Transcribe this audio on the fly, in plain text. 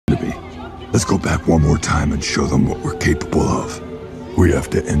Let's go back one more time and show them what we're capable of. We have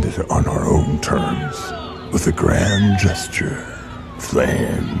to end it on our own terms. With a grand gesture.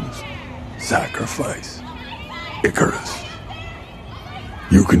 Flames. Sacrifice. Icarus.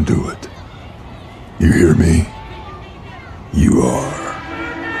 You can do it. You hear me? You are.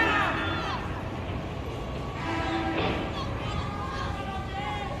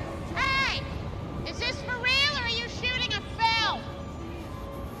 Hey! Is this for real or are you shooting a film?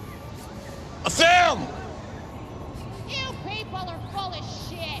 A film! You people are full of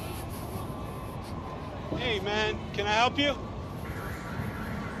shit. Hey, man, can I help you?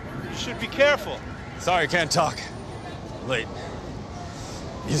 You should be careful. Sorry, can't talk. Late.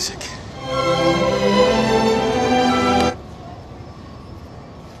 Music.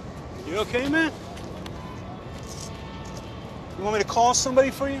 You okay, man? You want me to call somebody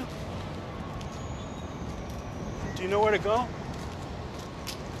for you? Do you know where to go?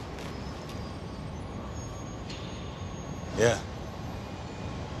 Yeah.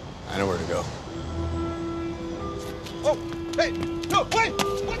 I know where to go. Oh, hey, no, wait!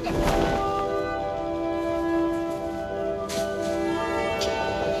 What the?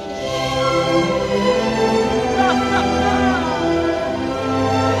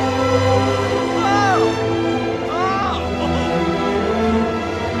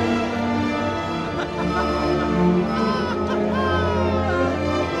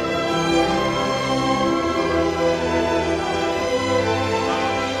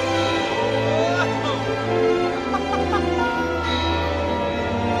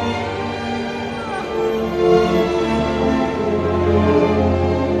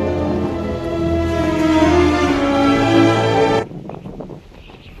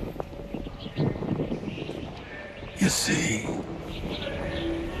 You see,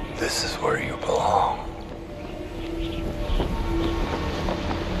 this is where you belong.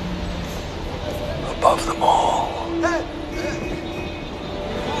 Above them all. Hey!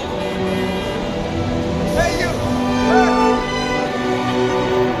 Hey, you! Hey!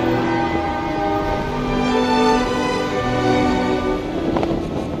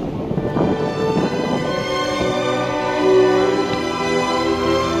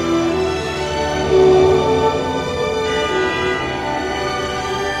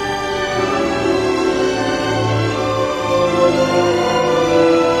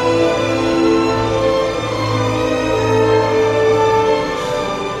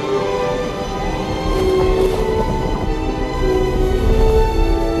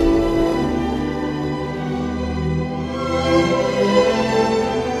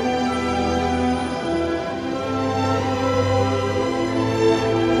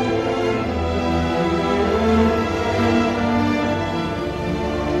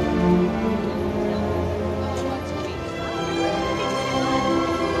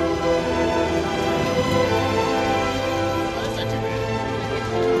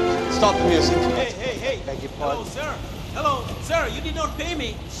 Stop the music. Hey. Beg your pardon. Hello, sir. Hello, sir. You did not pay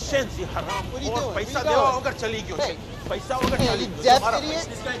me. Shenzi haram. What are you doing? Paisa dewa agar chali gyo. Hey. Paisa agar chali gyo. Deaf idiot.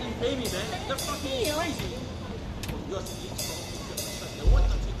 This guy didn't pay me, man. They're fucking crazy. You're what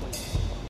the